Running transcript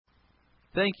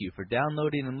Thank you for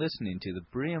downloading and listening to the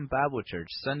Berean Bible Church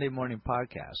Sunday Morning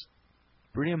Podcast.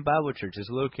 Berean Bible Church is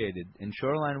located in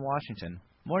Shoreline, Washington,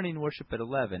 morning worship at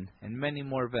 11, and many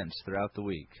more events throughout the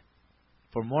week.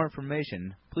 For more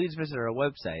information, please visit our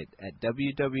website at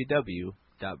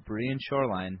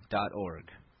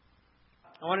www.bereanshoreline.org.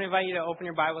 I want to invite you to open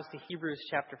your Bibles to Hebrews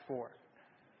chapter 4.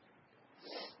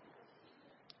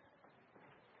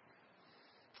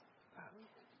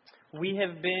 We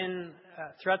have been,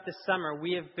 throughout this summer,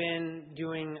 we have been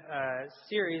doing a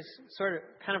series,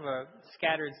 kind of a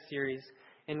scattered series,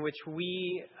 in which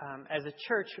we, as a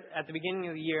church, at the beginning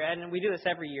of the year, and we do this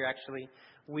every year actually,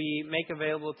 we make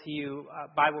available to you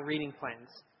Bible reading plans.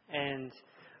 And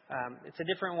it's a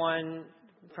different one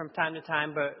from time to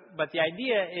time, but the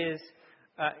idea is,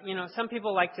 some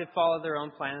people like to follow their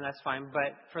own plan, and that's fine.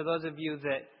 But for those of you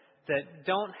that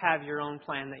don't have your own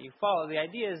plan that you follow, the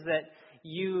idea is that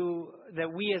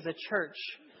we as a church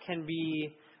can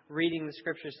be reading the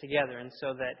scriptures together, and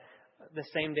so that the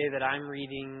same day that I'm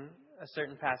reading a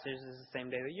certain passage is the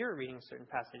same day that you're reading a certain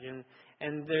passage,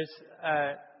 and there's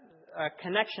a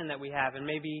connection that we have, and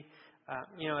maybe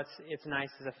it's nice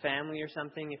as a family or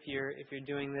something if you're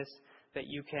doing this that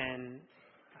you can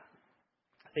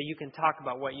talk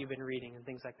about what you've been reading and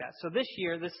things like that. So this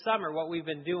summer, what we've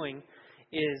been doing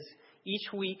is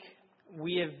each week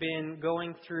we have been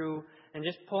going through and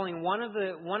just pulling one of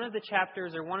the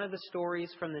chapters or one of the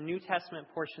stories from the New Testament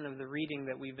portion of the reading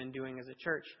that we've been doing as a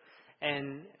church,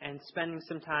 and spending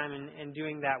some time and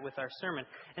doing that with our sermon.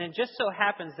 And it just so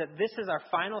happens that this is our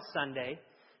final Sunday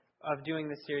of doing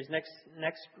this series. Next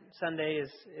Sunday is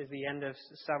the end of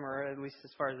summer, at least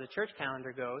as far as the church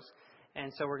calendar goes.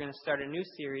 And so we're going to start a new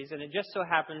series. And it just so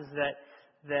happens that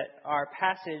our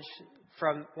passage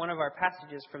from one of our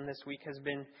passages from this week has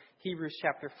been Hebrews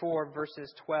chapter 4,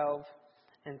 verses 12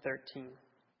 and 13.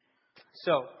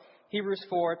 So, Hebrews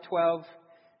 4, 12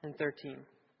 and 13.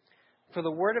 For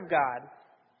the word of God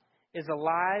is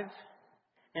alive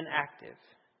and active,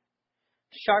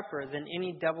 sharper than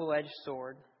any double-edged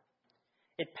sword.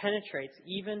 It penetrates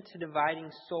even to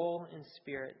dividing soul and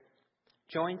spirit,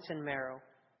 joints and marrow.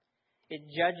 It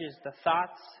judges the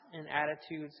thoughts and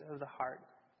attitudes of the heart.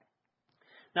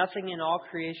 Nothing in all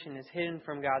creation is hidden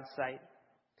from God's sight.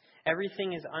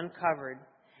 Everything is uncovered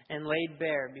and laid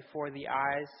bare before the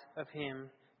eyes of Him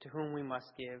to whom we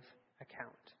must give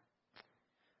account.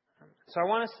 So I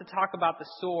want us to talk about the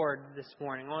sword this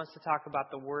morning. I want us to talk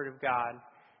about the Word of God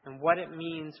and what it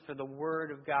means for the Word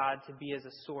of God to be as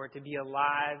a sword, to be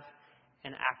alive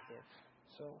and active.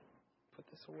 So put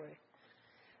this away.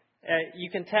 You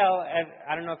can tell,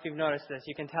 I don't know if you've noticed this,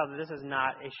 you can tell that this is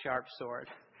not a sharp sword.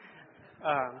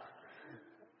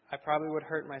 I probably would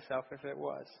hurt myself if it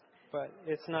was. But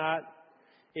it's not.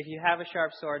 If you have a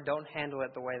sharp sword, don't handle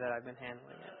it the way that I've been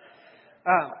handling it.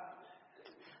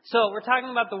 So we're talking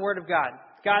about the Word of God,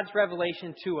 God's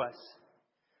revelation to us.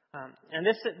 And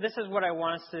this is what I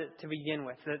want us to begin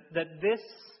with, that this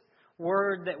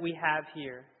Word that we have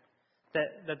here,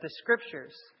 that the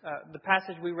Scriptures, the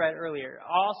passage we read earlier,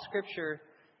 all Scripture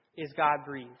is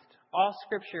God-breathed. All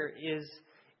Scripture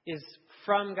is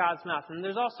from God's mouth. And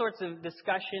there's all sorts of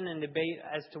discussion and debate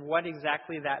as to what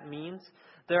exactly that means.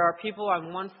 There are people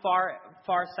on one far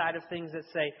side of things that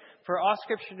say, for all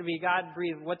Scripture to be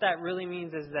God-breathed, what that really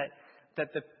means is that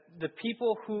the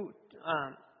people who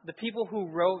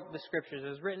wrote the Scriptures, it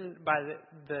was written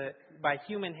by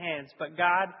human hands, but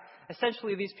God,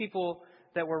 essentially these people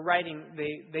that were writing,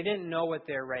 they didn't know what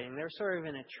they were writing. They were sort of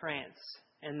in a trance,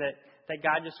 and that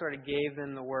God just sort of gave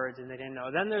them the words and they didn't know.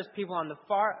 Then there's people on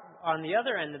the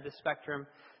other end of the spectrum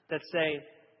that say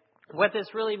what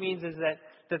this really means is that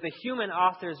the human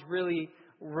authors really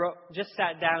just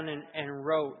sat down and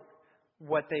wrote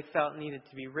what they felt needed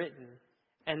to be written,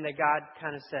 and that God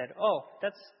kind of said, "Oh,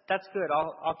 that's good.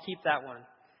 I'll keep that one."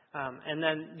 And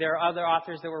then there are other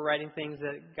authors that were writing things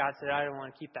that God said, "I don't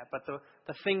want to keep that." But the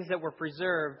things that were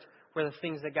preserved were the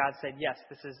things that God said, "Yes,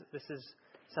 this is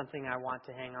something I want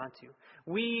to hang on to."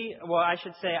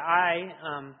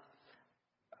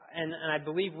 And I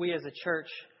believe we as a church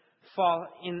fall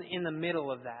in the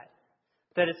middle of that.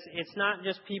 That it's not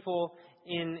just people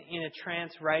in a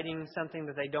trance writing something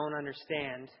that they don't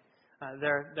understand.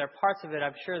 There are parts of it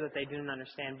I'm sure that they didn't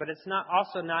understand, but it's not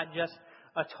just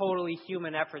a totally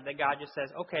human effort that God just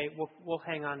says, "Okay, we'll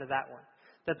hang on to that one."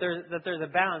 That there's a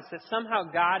balance. That somehow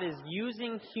God is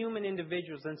using human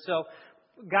individuals, and so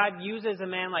God uses a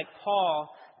man like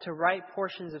Paul to write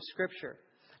portions of Scripture.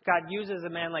 God uses a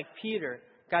man like Peter.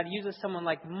 God uses someone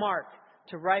like Mark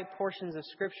to write portions of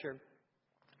Scripture.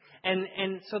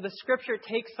 And so the Scripture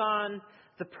takes on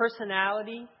the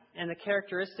personality and the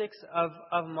characteristics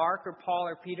of Mark or Paul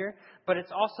or Peter, but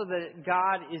it's also that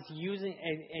God is using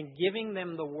and giving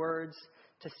them the words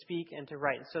to speak and to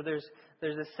write. So there's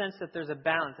a sense that there's a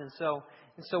balance. And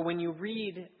so when you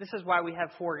read, this is why we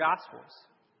have 4 Gospels.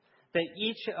 That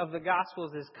each of the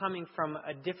Gospels is coming from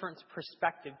a different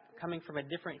perspective, coming from a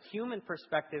different human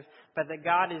perspective, but that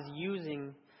God is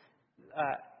using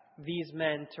these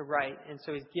men to write, and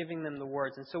so He's giving them the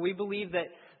words. And so we believe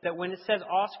that when it says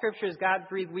all Scripture is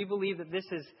God-breathed, we believe that this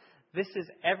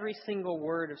is every single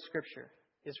word of Scripture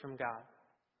is from God.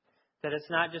 That it's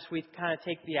not just we kind of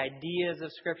take the ideas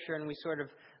of Scripture and we sort of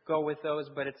go with those,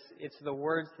 but it's the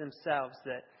words themselves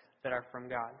that are from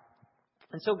God.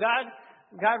 And so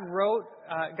God wrote,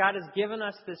 God has given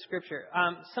us this Scripture.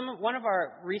 One of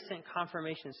our recent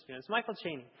confirmation students, Michael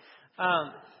Cheney,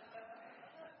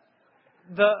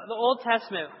 the Old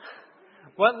Testament,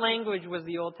 what language was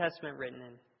the Old Testament written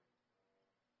in?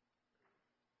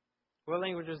 What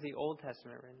language was the Old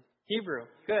Testament written in? Hebrew.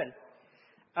 Good.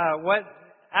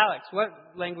 Alex, what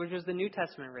language was the New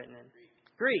Testament written in?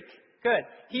 Greek. Good.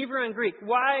 Hebrew and Greek.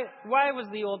 Why was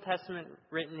the Old Testament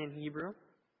written in Hebrew?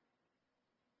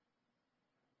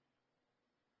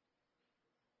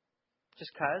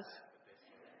 Just because?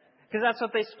 Because that's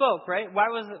what they spoke, right? Why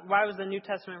was the New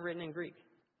Testament written in Greek?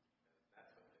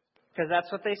 Because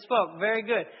that's what they spoke. Very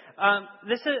good.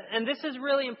 This is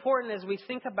really important as we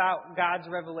think about God's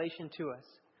revelation to us.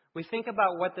 We think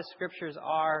about what the Scriptures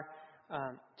are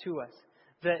to us.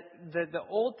 The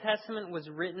Old Testament was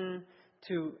written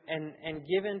to and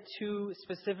given to,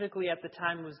 specifically at the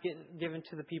time, was given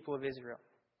to the people of Israel.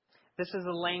 This is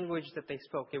the language that they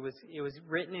spoke. It was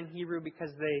written in Hebrew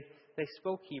because they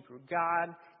spoke Hebrew.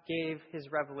 God gave His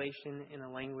revelation in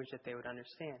a language that they would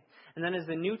understand. And then as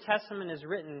the New Testament is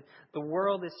written, the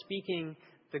world is speaking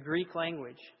the Greek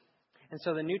language. And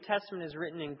so the New Testament is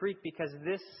written in Greek because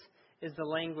this is the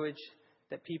language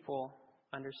that people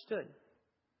understood.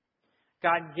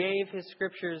 God gave His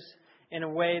Scriptures in a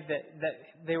way that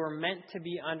they were meant to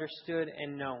be understood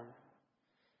and known.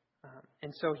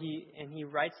 And so He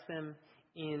writes them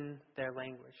in their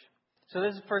language. So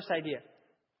this is the first idea.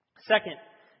 Second,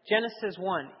 Genesis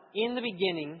 1. In the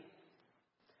beginning,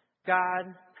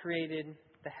 God created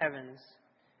the heavens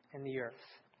and the earth.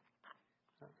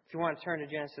 If you want to turn to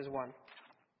Genesis 1.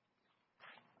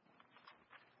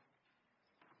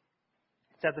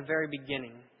 It's at the very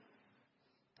beginning.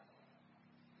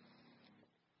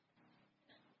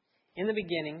 In the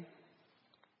beginning,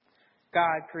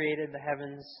 God created the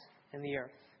heavens and the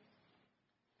earth.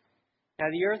 Now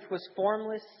the earth was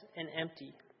formless and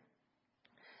empty.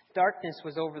 Darkness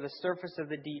was over the surface of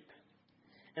the deep,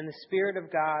 and the Spirit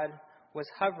of God was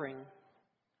hovering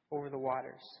over the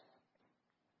waters.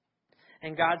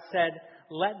 And God said,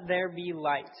 "Let there be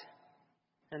light."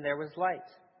 And there was light.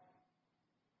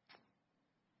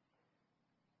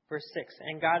 Verse 6,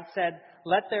 and God said,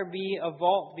 "Let there be a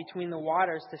vault between the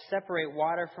waters to separate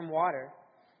water from water."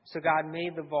 So God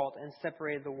made the vault and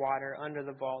separated the water under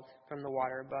the vault from the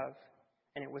water above.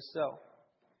 And it was so.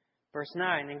 Verse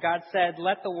 9, and God said,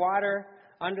 "Let the water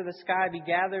under the sky be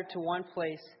gathered to one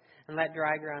place, and let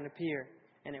dry ground appear."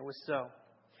 And it was so.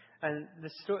 And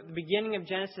the beginning of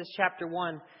Genesis chapter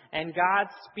 1, and God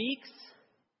speaks,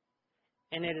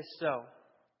 and it is so.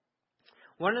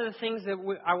 One of the things that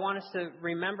I want us to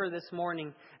remember this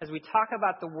morning as we talk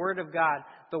about the Word of God,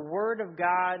 the Word of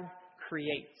God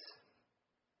creates.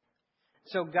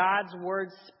 So God's Word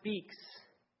speaks,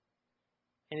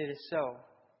 and it is so.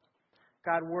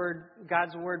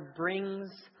 God's Word brings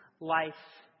life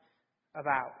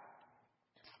about.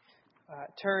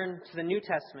 Turn to the New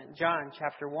Testament, John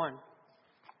chapter 1.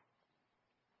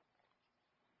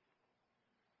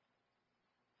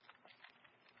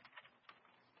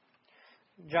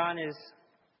 John is,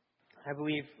 I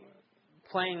believe,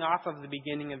 playing off of the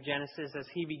beginning of Genesis as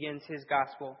he begins his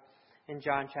gospel in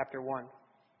John chapter 1.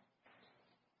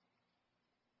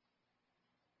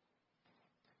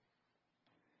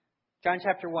 John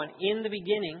chapter 1. In the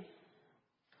beginning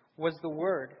was the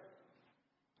Word,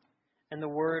 and the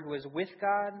Word was with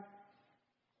God,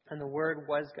 and the Word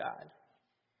was God.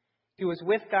 He was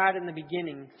with God in the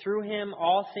beginning. Through Him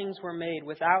all things were made.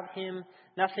 Without Him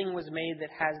nothing was made that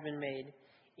has been made.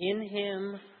 In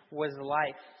Him was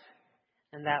life,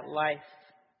 and that life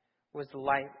was the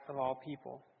light of all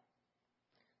people.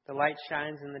 The light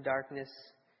shines in the darkness,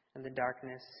 and the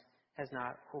darkness has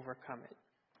not overcome it.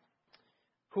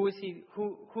 Who is He?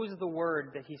 Who's the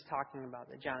Word that he's talking about,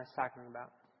 that John is talking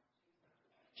about?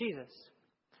 Jesus.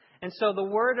 And so the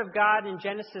Word of God in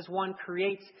Genesis 1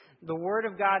 creates. The Word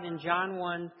of God in John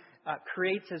 1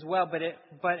 creates as well.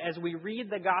 But as we read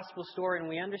the gospel story and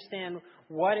we understand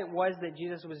what it was that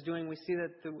Jesus was doing, we see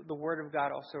that the Word of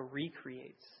God also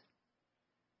recreates.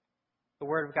 The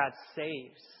Word of God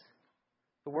saves.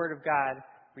 The Word of God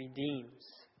redeems.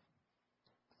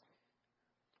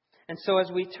 And so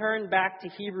as we turn back to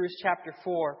Hebrews chapter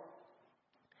 4,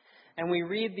 and we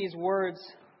read these words,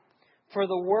 "For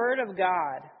the Word of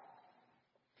God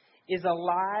is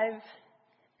alive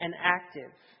and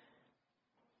active."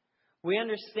 We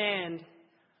understand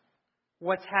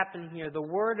what's happening here. The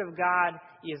Word of God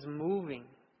is moving.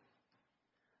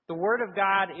 The Word of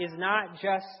God is not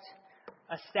just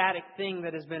a static thing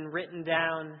that has been written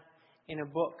down in a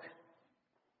book.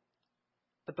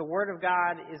 But the Word of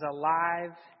God is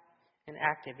alive and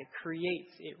active. It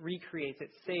creates, it recreates,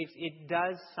 it saves, it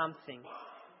does something.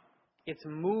 It's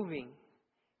moving.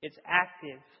 It's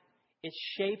active. It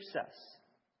shapes us.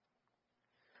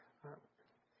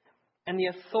 And the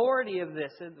authority of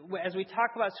this, as we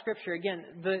talk about Scripture,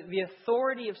 again, the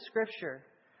authority of Scripture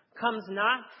comes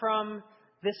not from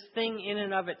this thing in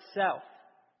and of itself,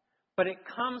 but it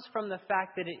comes from the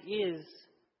fact that it is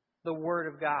the Word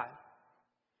of God.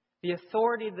 The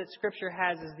authority that Scripture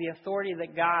has is the authority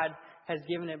that God has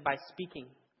given it by speaking.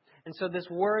 And so this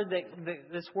word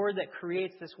that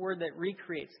creates, this word that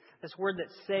recreates, this word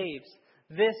that saves,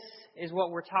 this is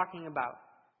what we're talking about.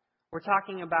 We're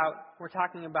talking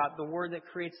about the Word that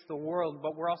creates the world,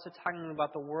 but we're also talking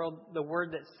about the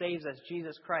Word that saves us,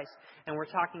 Jesus Christ. And we're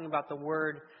talking about the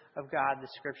Word of God, the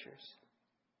Scriptures.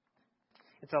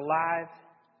 It's alive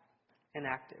and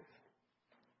active.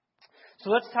 So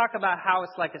let's talk about how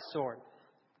it's like a sword.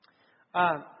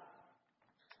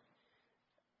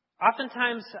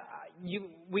 Oftentimes,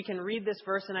 we can read this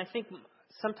verse, and I think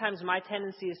sometimes my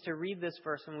tendency is to read this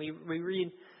verse, and we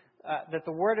read that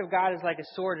the Word of God is like a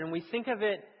sword, and we think of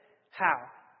it how?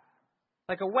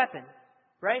 Like a weapon,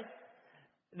 right?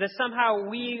 That somehow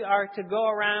we are to go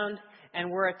around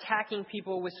and we're attacking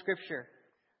people with Scripture.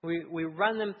 We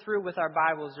run them through with our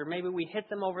Bibles, or maybe we hit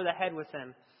them over the head with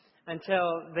them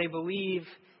until they believe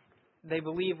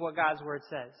what God's Word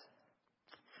says.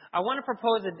 I want to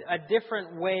propose a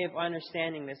different way of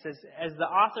understanding this. As the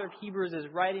author of Hebrews is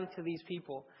writing to these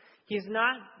people, he's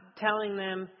not telling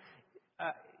them,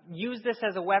 use this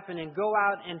as a weapon and go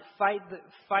out and fight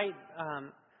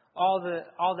all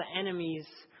the enemies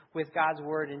with God's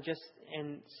Word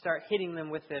and start hitting them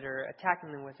with it or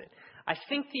attacking them with it. I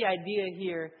think the idea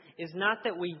here is not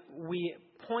that we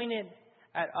point it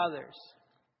at others,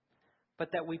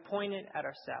 but that we point it at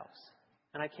ourselves.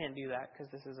 And I can't do that because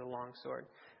this is a long sword,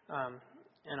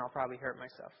 and I'll probably hurt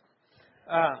myself.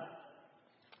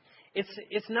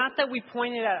 It's not that we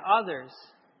point it at others.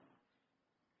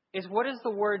 It's what is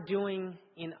the Word doing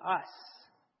in us?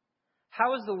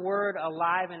 How is the Word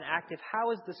alive and active?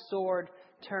 How is the sword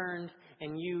turned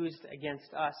and used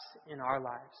against us in our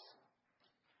lives?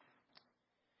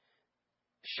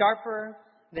 Sharper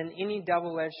than any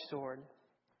double-edged sword.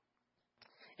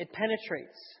 It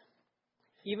penetrates,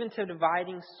 even to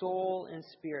dividing soul and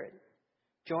spirit,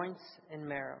 joints and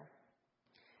marrow.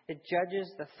 It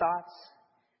judges the thoughts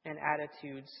and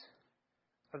attitudes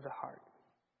of the heart.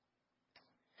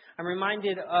 I'm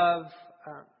reminded of,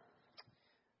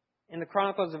 in the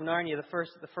Chronicles of Narnia, the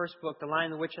first book, The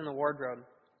Lion, the Witch, and the Wardrobe.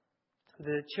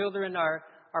 The children are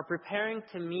preparing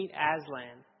to meet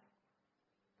Aslan.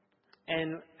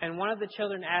 And one of the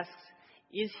children asks,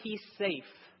 is he safe?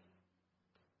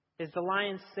 Is the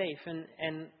lion safe?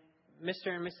 And Mr.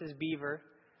 and Mrs. Beaver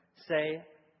say,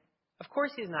 of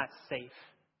course he's not safe.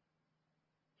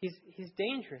 He's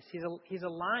dangerous. He's a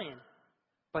lion,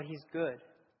 but he's good.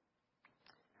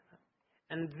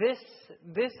 And this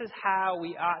is how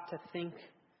we ought to think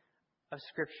of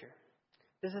Scripture.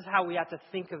 This is how we ought to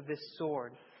think of this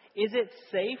sword. Is it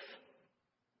safe?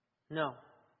 No.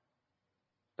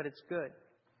 But it's good.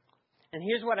 And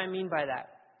here's what I mean by that.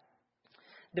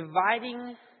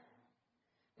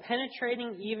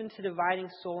 Penetrating even to dividing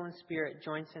soul and spirit,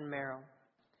 joints and marrow.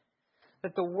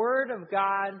 That the Word of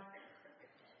God,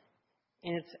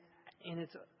 in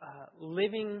its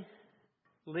livingness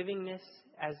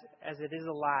as it is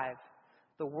alive,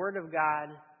 the Word of God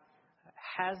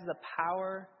has the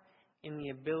power and the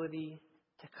ability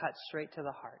to cut straight to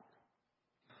the heart.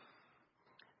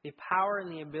 The power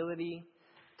and the ability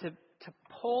to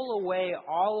pull away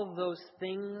all of those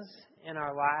things in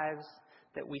our lives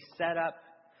that we set up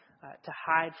to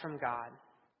hide from God.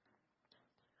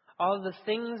 All of the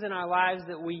things in our lives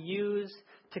that we use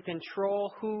to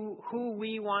control who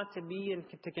we want to be and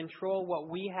to control what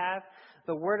we have,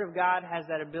 the Word of God has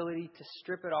that ability to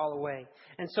strip it all away.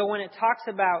 And so when it talks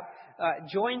about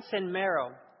joints and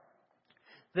marrow,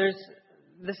 There's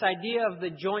this idea of the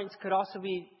joints could also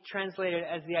be translated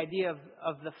as the idea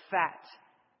of the fat,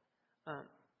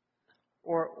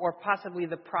 or possibly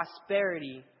the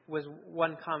prosperity, was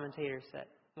one commentator said.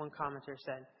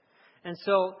 And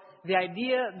so the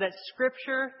idea that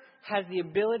Scripture has the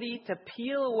ability to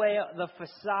peel away the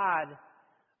facade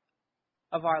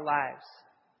of our lives,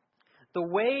 the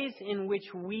ways in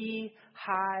which we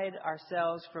hide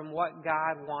ourselves from what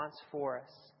God wants for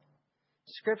us.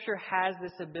 Scripture has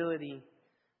this ability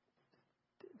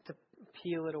to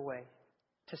peel it away,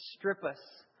 to strip us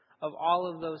of all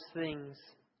of those things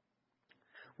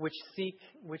which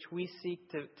we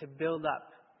seek to build up,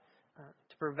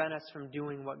 to prevent us from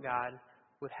doing what God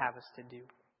would have us to do.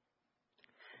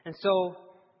 And so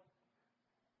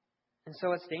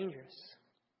it's dangerous.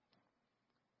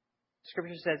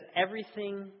 Scripture says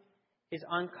everything is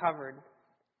uncovered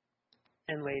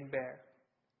and laid bare.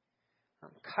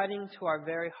 Cutting to our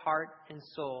very heart and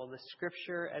soul, the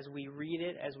Scripture, as we read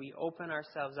it, as we open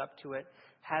ourselves up to it,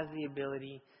 has the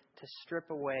ability to strip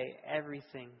away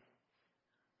everything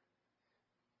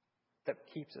that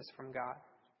keeps us from God.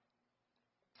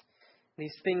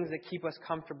 These things that keep us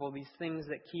comfortable, these things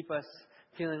that keep us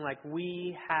feeling like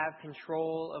we have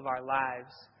control of our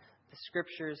lives, the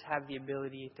Scriptures have the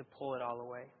ability to pull it all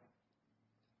away.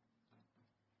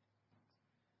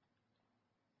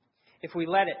 If we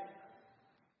let it,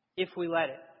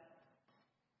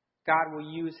 God will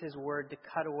use His Word to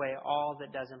cut away all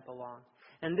that doesn't belong.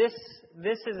 And this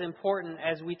is important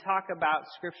as we talk about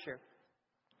Scripture.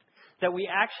 That we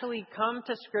actually come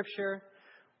to Scripture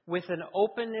with an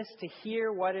openness to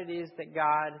hear what it is that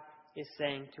God is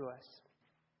saying to us.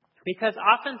 Because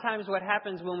oftentimes what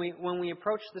happens when we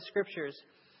approach the Scriptures,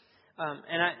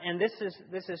 and this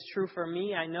is true for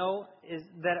me, I know, is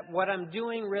that what I'm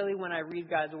doing really when I read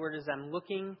God's Word is I'm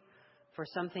looking for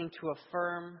something to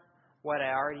affirm what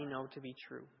I already know to be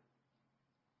true.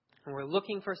 And we're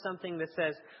looking for something that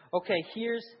says, okay,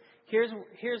 here's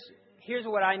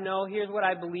what I know, here's what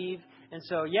I believe, and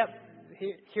so,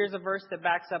 here's a verse that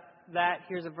backs up that,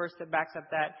 here's a verse that backs up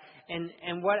that,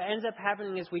 and what ends up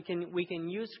happening is we can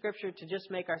use Scripture to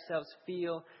just make ourselves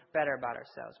feel better about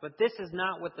ourselves. But this is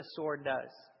not what the sword does.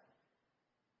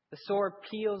 The sword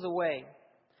peels away.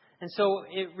 And so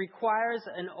it requires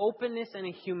an openness and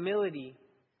a humility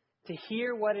to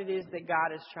hear what it is that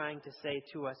God is trying to say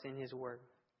to us in His Word.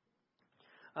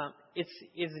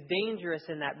 It's dangerous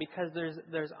in that because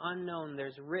there's unknown,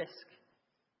 there's risk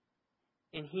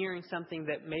in hearing something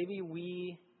that maybe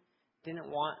we didn't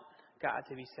want God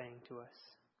to be saying to us.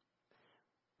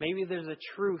 Maybe there's a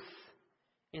truth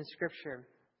in Scripture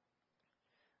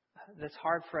that's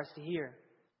hard for us to hear.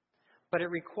 But it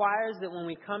requires that when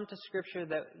we come to Scripture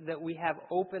that we have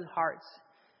open hearts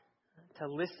to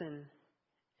listen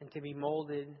and to be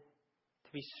molded,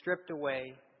 to be stripped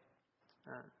away,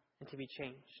 and to be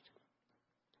changed.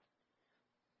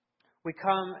 We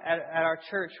come at our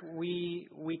church,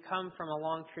 we come from a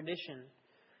long tradition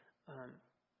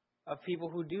of people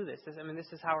who do this.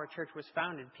 This is how our church was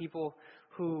founded. People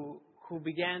who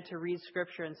began to read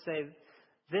Scripture and say,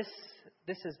 this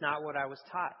is not what I was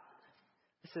taught.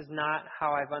 This is not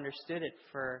how I've understood it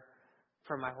for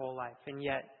my whole life. And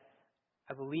yet,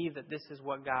 I believe that this is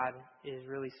what God is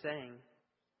really saying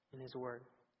in His Word.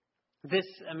 This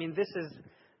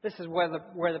is where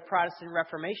the Protestant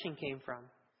Reformation came from.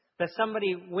 That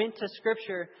somebody went to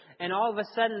Scripture and all of a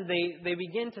sudden they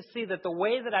begin to see that the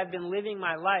way that I've been living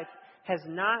my life has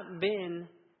not been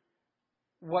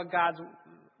what God's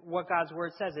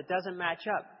Word says. It doesn't match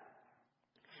up.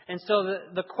 And so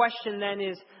the question then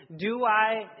is, do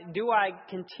I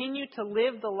continue to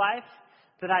live the life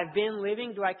that I've been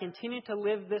living? Do I continue to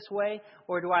live this way?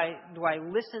 Or do I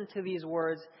listen to these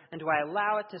words and do I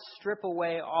allow it to strip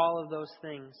away all of those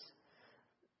things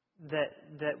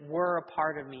that were a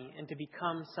part of me and to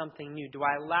become something new? Do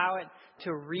I allow it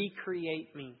to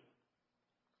recreate me?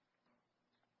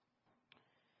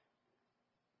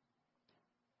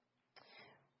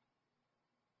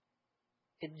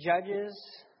 It judges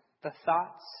the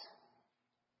thoughts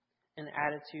and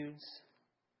attitudes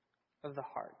of the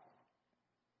heart.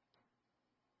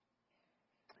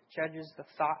 It judges the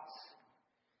thoughts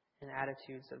and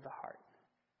attitudes of the heart.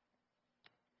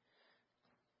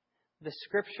 The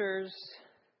Scriptures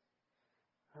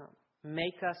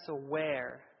make us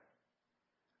aware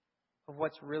of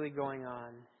what's really going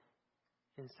on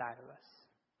inside of us.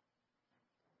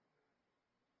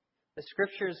 The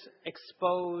Scriptures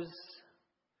expose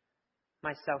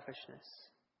my selfishness.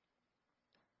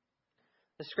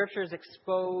 The Scriptures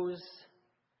expose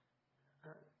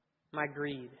my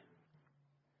greed.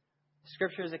 The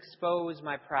Scriptures expose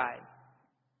my pride.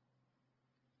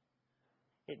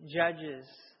 It judges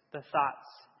the thoughts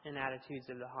and attitudes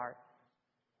of the heart.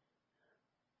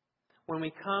 When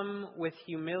we come with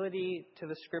humility to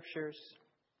the Scriptures,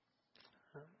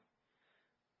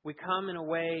 we come in a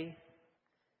way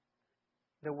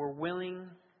that we're willing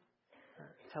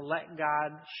to let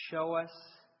God show us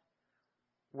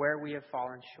where we have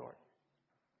fallen short.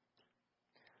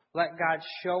 Let God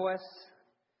show us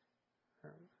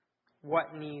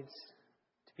what needs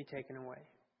to be taken away.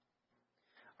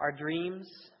 Our dreams,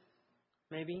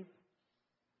 maybe.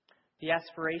 The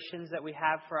aspirations that we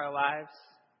have for our lives.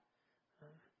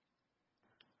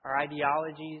 Our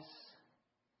ideologies.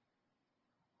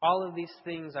 All of these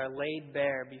things are laid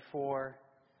bare before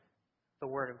the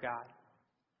Word of God.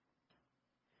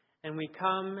 And we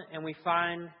come and we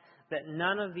find that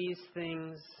none of these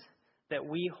things that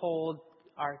we hold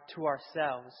are to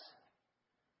ourselves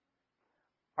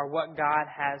are what God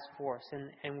has for us.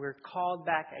 And we're called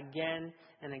back again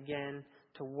and again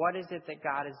to what is it that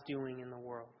God is doing in the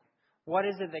world? What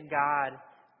is it that God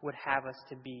would have us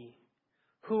to be?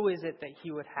 Who is it that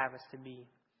He would have us to be?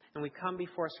 And we come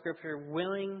before Scripture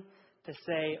willing to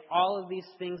say all of these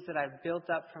things that I've built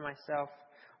up for myself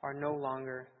are no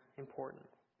longer important.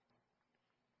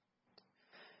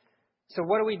 So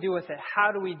what do we do with it?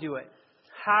 How do we do it?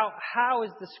 How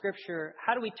is the Scripture,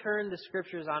 how do we turn the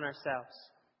Scriptures on ourselves?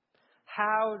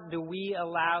 How do we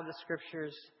allow the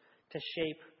Scriptures to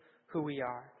shape who we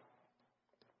are?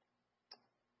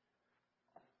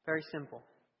 Very simple.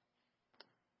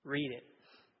 Read it.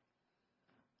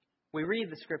 We read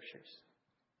the Scriptures.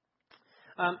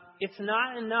 It's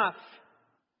not enough.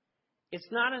 It's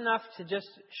not enough to just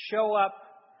show up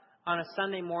on a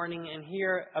Sunday morning and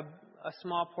hear a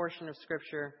small portion of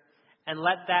Scripture and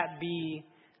let that be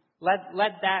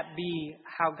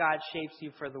how God shapes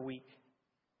you for the week.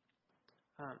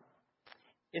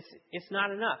 It's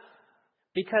not enough.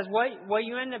 Because what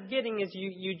you end up getting is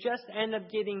you just end up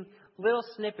getting little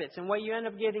snippets. And what you end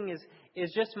up getting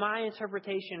is just my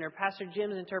interpretation or Pastor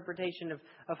Jim's interpretation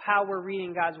of how we're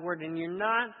reading God's Word. And you're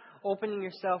not opening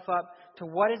yourself up to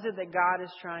what is it that God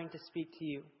is trying to speak to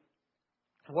you.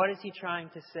 What is He trying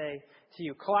to say to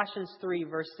you? Colossians 3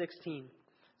 verse 16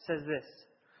 says this.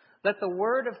 Let the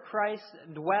word of Christ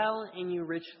dwell in you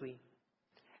richly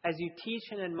as you teach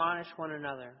and admonish one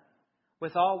another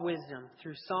with all wisdom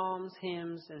through psalms,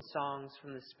 hymns, and songs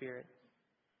from the Spirit,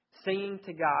 singing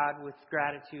to God with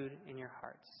gratitude in your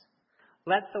hearts.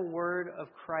 Let the word of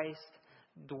Christ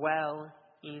dwell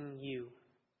in you.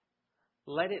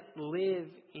 Let it live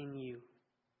in you.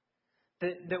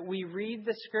 That we read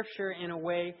the Scripture in a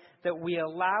way that we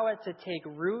allow it to take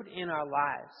root in our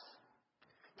lives.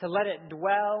 To let it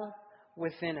dwell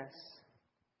within us.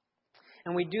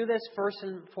 And we do this first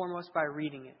and foremost by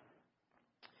reading it.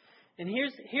 And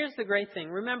here's the great thing.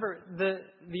 Remember,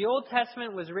 the Old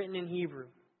Testament was written in Hebrew.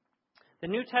 The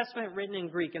New Testament written in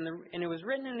Greek. And it was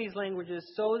written in these languages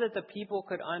so that the people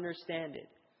could understand it.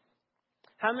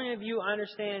 How many of you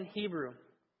understand Hebrew?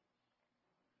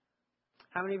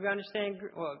 How many of you understand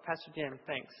Greek? Well, Pastor Jim,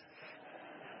 thanks.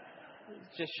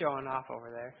 Just showing off over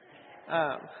there.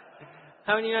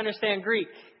 How many of you understand Greek?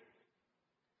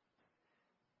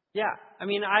 Yeah, I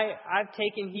mean, I've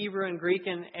taken Hebrew and Greek,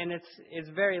 and it's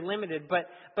very limited.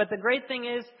 But the great thing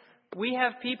is, we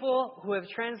have people who have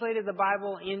translated the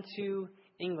Bible into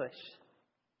English,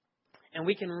 and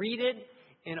we can read it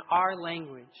in our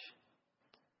language.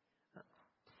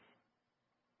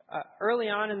 Early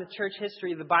on in the church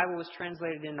history, the Bible was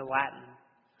translated into Latin,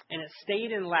 and it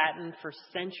stayed in Latin for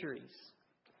centuries.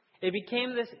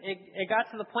 It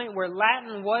got to the point where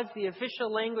Latin was the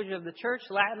official language of the church.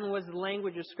 Latin was the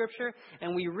language of Scripture.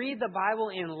 And we read the Bible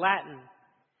in Latin.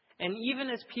 And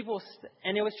even as people,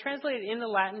 and it was translated into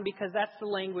Latin because that's the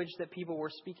language that people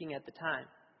were speaking at the time.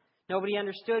 Nobody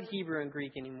understood Hebrew and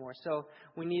Greek anymore. So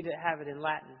we need to have it in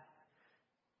Latin.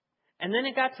 And then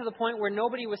it got to the point where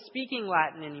nobody was speaking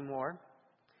Latin anymore.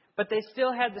 But they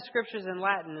still had the Scriptures in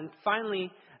Latin. And finally,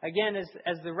 again,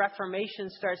 as the Reformation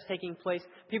starts taking place,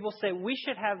 people say, we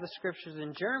should have the Scriptures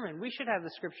in German. We should have the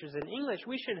Scriptures in English.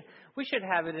 We should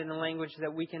have it in a language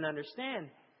that we can understand.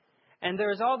 And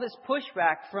there's all this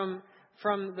pushback from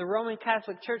the Roman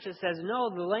Catholic Church that says, no,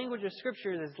 the language of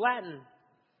Scripture is Latin.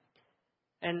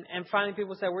 And finally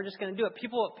people said, we're just going to do it.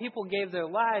 People gave their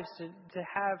lives to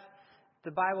have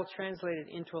the Bible translated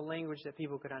into a language that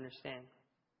people could understand.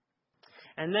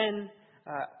 And then,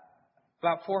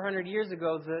 about 400 years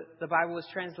ago, the Bible was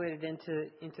translated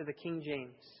into the King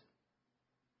James.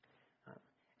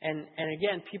 And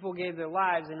again, people gave their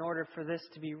lives in order for this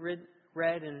to be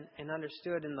read and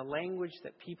understood in the language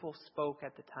that people spoke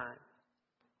at the time.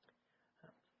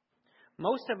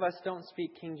 Most of us don't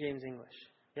speak King James English.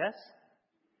 Yes?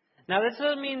 Now, this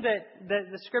doesn't mean that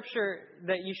the Scripture,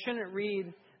 that you shouldn't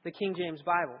read the King James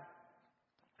Bible.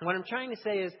 What I'm trying to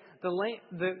say is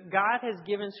God has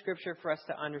given Scripture for us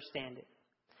to understand it.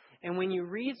 And when you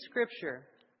read Scripture,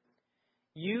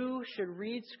 you should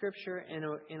read Scripture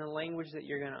in a language that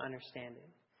you're going to understand it.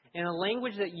 In a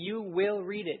language that you will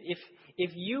read it.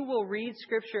 If you will read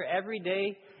Scripture every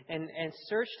day and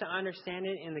search to understand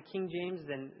it in the King James,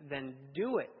 then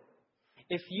do it.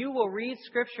 If you will read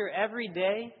Scripture every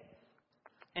day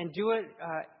and do it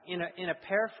in a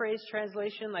paraphrase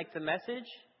translation like the Message,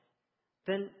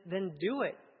 then do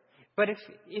it. But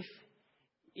if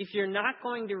you're not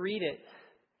going to read it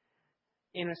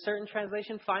in a certain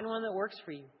translation, find one that works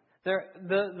for you.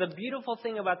 The beautiful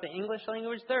thing about the English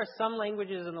language, there are some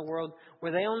languages in the world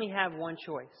where they only have one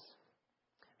choice.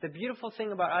 The beautiful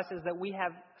thing about us is that we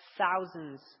have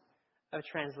thousands of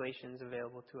translations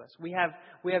available to us. We have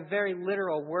very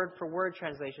literal word-for-word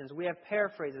translations. We have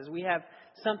paraphrases. We have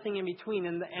something in between.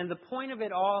 And the point of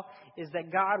it all is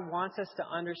that God wants us to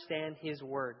understand His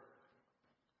Word.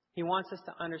 He wants us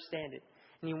to understand it.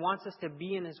 And He wants us to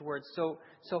be in His Word. So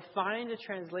find a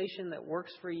translation that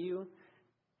works for you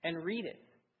and read it.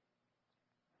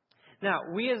 Now,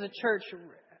 we as a church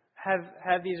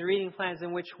have these reading plans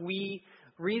in which we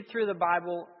read through the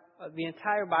Bible, the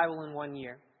entire Bible in 1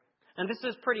 year. And this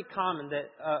is pretty common, that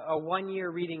a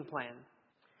 1-year reading plan.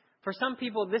 For some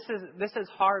people, this is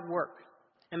hard work.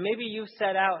 And maybe you've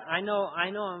set out, I know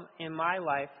in my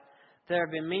life, there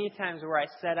have been many times where I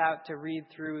set out to read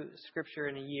through Scripture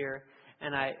in a year,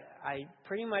 and I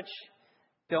pretty much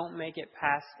don't make it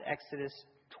past Exodus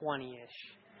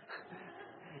 20-ish.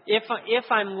 If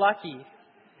I'm lucky.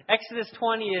 Exodus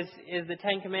 20 is the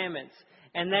Ten Commandments.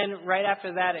 And then right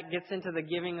after that, it gets into the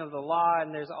giving of the law,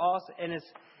 and it's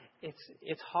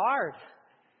hard.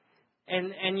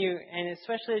 And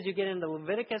especially as you get into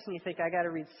Leviticus and you think, I got to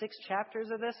read 6 chapters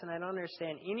of this and I don't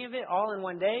understand any of it all in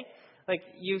one day. Like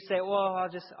you say, well,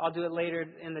 I'll do it later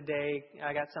in the day.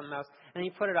 I got something else. And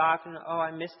you put it off and,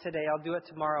 I missed today. I'll do it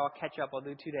tomorrow. I'll catch up. I'll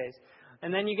do 2 days.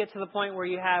 And then you get to the point where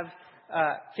you have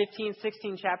 15,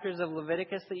 16 chapters of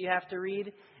Leviticus that you have to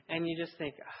read. And you just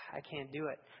think, I can't do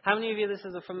it. How many of you, this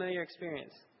is a familiar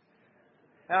experience?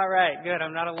 All right, good.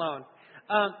 I'm not alone.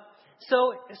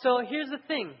 So here's the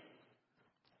thing.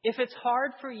 If it's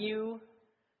hard for you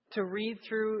to read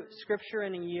through Scripture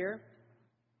in a year,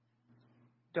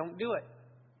 don't do it.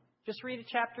 Just read a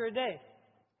chapter a day.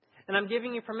 And I'm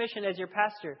giving you permission as your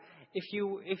pastor. If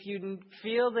you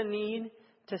feel the need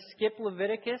to skip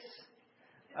Leviticus,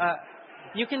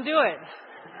 you can do it.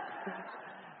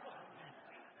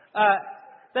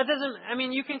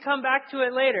 You can come back to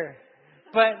it later.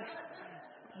 But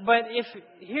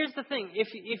here's the thing,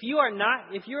 if you're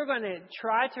going to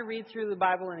try to read through the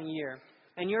Bible in a year,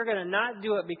 and you're going to not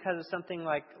do it because of something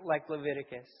like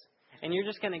Leviticus, and you're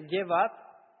just going to give up,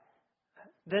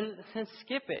 then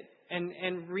skip it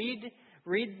and read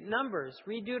Numbers,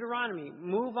 read Deuteronomy,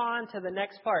 move on to the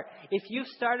next part. If you've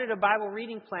started a Bible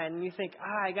reading plan and you think,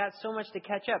 I got so much to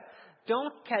catch up,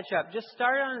 don't catch up. Just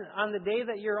start on the day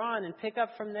that you're on and pick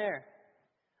up from there.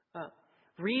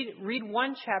 Read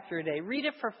 1 chapter a day. Read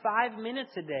it for 5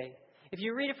 minutes a day. If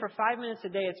you read it for 5 minutes a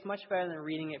day, it's much better than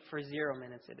reading it for 0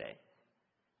 minutes a day.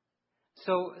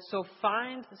 So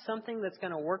find something that's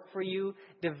going to work for you.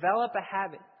 Develop a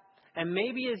habit. And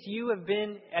maybe as you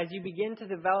begin to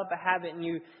develop a habit and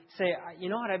you say, you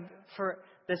know what, for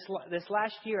this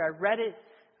last year I read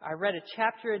a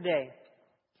chapter a day.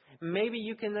 Maybe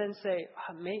you can then say,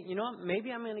 you know what,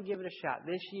 maybe I'm going to give it a shot.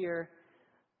 This year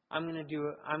I'm going to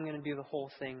do the whole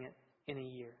thing in a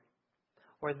year.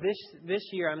 Or this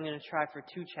year I'm going to try for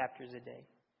 2 chapters a day.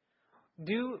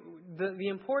 The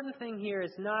important thing here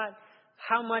is not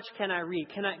how much can I read?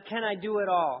 Can I do it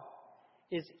all?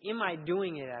 Is, am I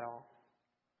doing it at all?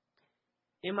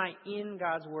 Am I in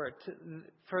God's Word?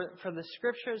 For the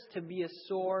Scriptures to be a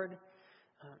sword,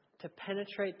 to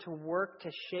penetrate, to work,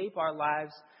 to shape our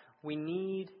lives, we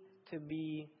need to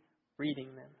be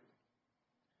reading them.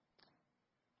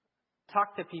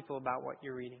 Talk to people about what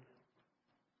you're reading.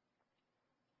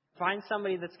 Find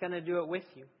somebody that's going to do it with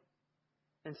you.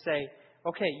 And say,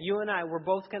 okay, you and I, we're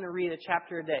both going to read a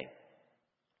chapter a day.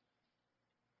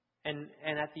 And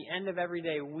at the end of every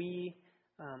day, we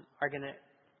are going to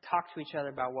talk to each other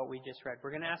about what we just read.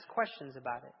 We're going to ask questions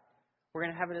about it. We're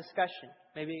going to have a discussion.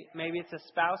 Maybe it's a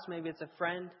spouse. Maybe it's a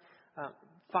friend.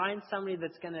 Find somebody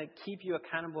that's going to keep you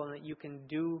accountable and that you can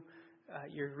do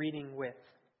your reading with.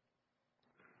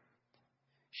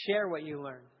 Share what you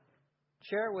learn.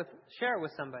 Share it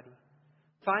with somebody.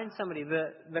 Find somebody.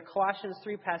 The Colossians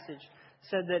 3 passage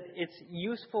said that it's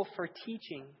useful for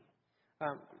teaching.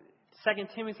 2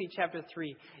 Timothy chapter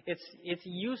 3. It's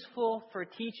useful for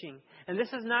teaching. And this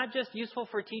is not just useful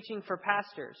for teaching for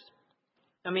pastors.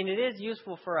 I mean, it is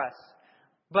useful for us.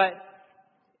 But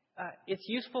it's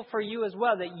useful for you as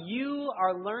well, that you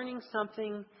are learning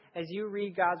something as you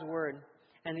read God's Word,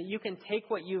 and that you can take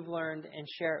what you've learned and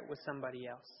share it with somebody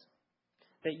else.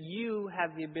 That you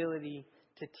have the ability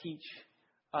to teach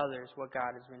others what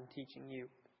God has been teaching you.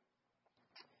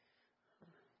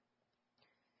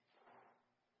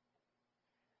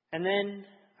 And then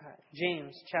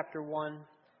James chapter 1,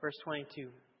 verse 22.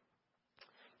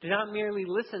 Do not merely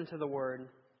listen to the Word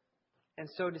and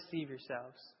so deceive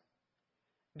yourselves.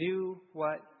 Do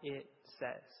what it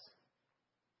says.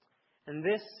 And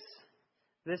this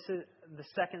is the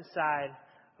second side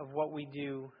of what we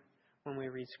do when we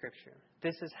read Scripture.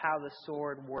 This is how the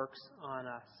sword works on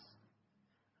us.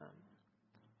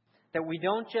 That we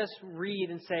don't just read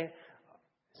and say,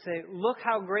 look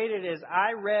how great it is.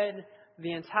 I read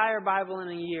the entire Bible in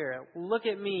a year. Look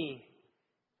at me.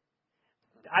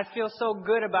 I feel so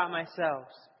good about myself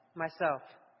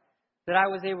that I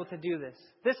was able to do this.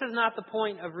 This is not the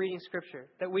point of reading Scripture.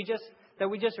 That we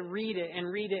just read it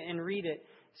and read it and read it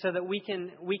so that we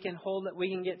can hold it, we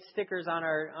can get stickers on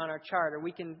our chart, or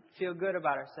we can feel good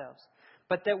about ourselves.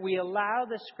 But that we allow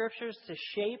the Scriptures to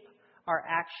shape our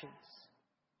actions.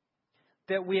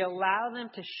 That we allow them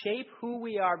to shape who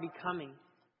we are becoming.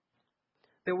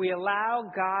 That we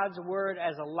allow God's Word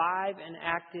as alive and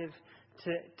active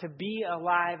to be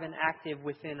alive and active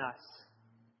within us.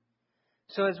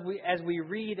 So as we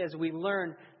read, as we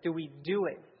learn, do we do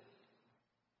it?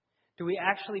 Do we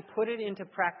actually put it into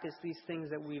practice, these things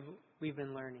that we've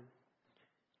been learning?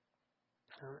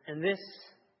 And this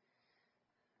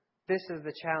is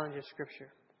the challenge of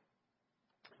Scripture.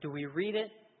 Do we read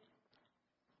it?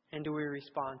 And do we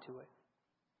respond to it?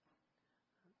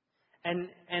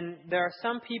 And there are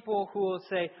some people who will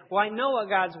say, well, I know what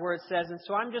God's Word says, and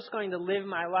so I'm just going to live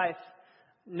my life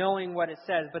knowing what it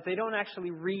says. But they don't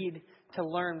actually read to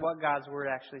learn what God's Word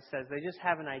actually says. They just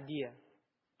have an idea.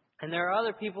 And there are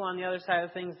other people on the other side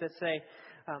of things that say,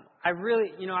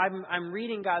 I'm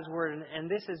reading God's Word,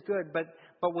 and this is good.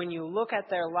 But when you look at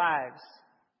their lives,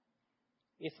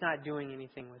 it's not doing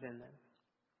anything within them.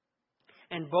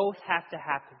 And both have to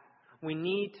happen. We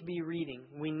need to be reading.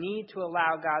 We need to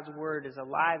allow God's Word as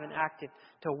alive and active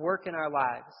to work in our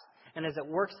lives. And as it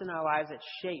works in our lives, it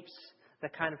shapes the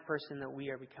kind of person that we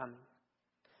are becoming.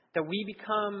 That we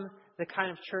become the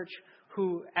kind of church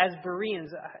who, as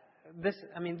Bereans, this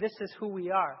is who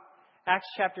we are. Acts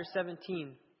chapter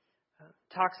 17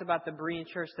 talks about the Berean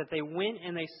church, that they went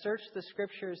and they searched the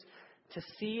Scriptures to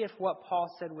see if what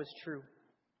Paul said was true.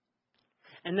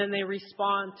 And then they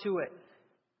respond to it.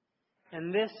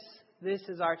 And this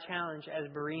is our challenge as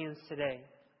Bereans today.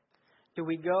 Do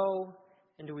we go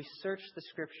and do we search the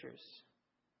Scriptures?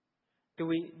 Do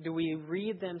we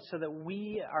read them so that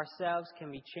we ourselves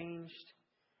can be changed?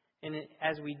 And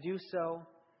as we do so,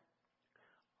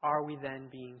 are we then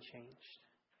being changed?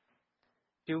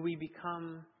 Do we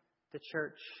become the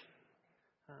church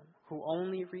who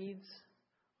only reads?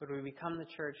 Or do we become the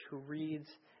church who reads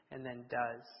and then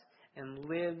does and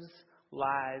lives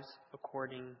lives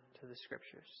according to the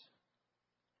Scriptures?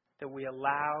 That we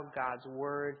allow God's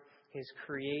Word, His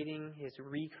creating, His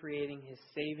recreating, His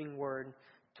saving Word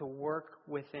to work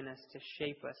within us, to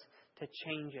shape us, to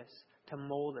change us, to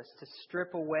mold us, to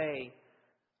strip away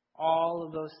all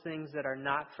of those things that are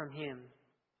not from Him.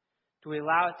 Do we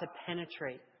allow it to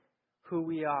penetrate who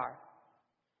we are,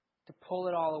 to pull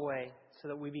it all away so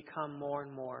that we become more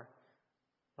and more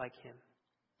like Him?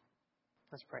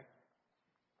 Let's pray.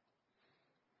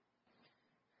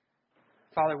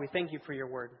 Father, we thank You for Your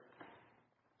Word.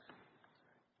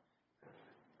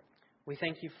 We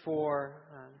thank You for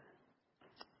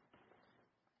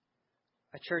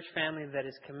a church family that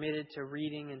is committed to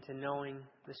reading and to knowing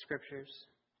the Scriptures.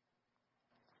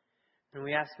 And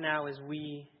we ask now, as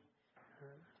we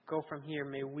go from here,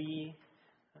 may we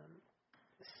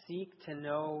seek to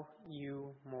know You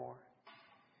more.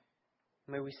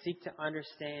 May we seek to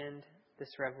understand this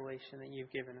revelation that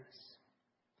You've given us.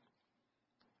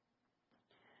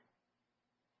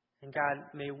 And God,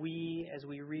 may we, as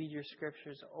we read Your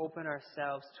Scriptures, open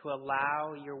ourselves to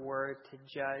allow Your Word to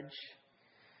judge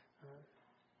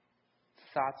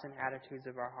thoughts and attitudes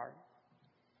of our heart.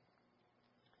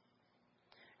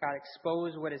 God,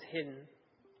 expose what is hidden.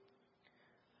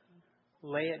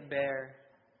 Lay it bare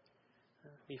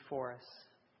before us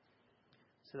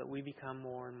so that we become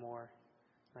more and more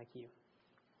like You.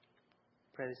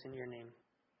 Pray this in Your name.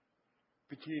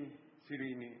 Bikin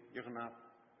sirini yagna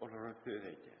olarak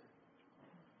tege.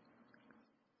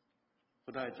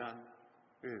 खुदा जान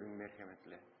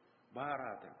merhametle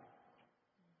bağıradım.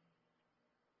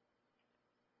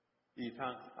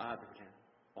 İsa adıyla.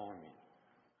 Amin.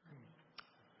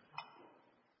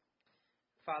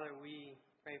 Father, we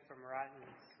pray for Murat and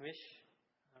Smish.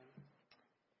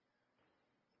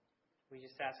 We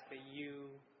just ask that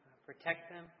you protect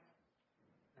them,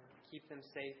 keep them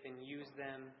safe, and use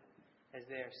them as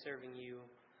they are serving you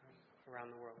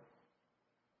around the world.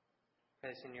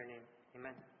 Pray this in your name.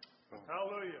 Amen.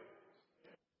 Hallelujah.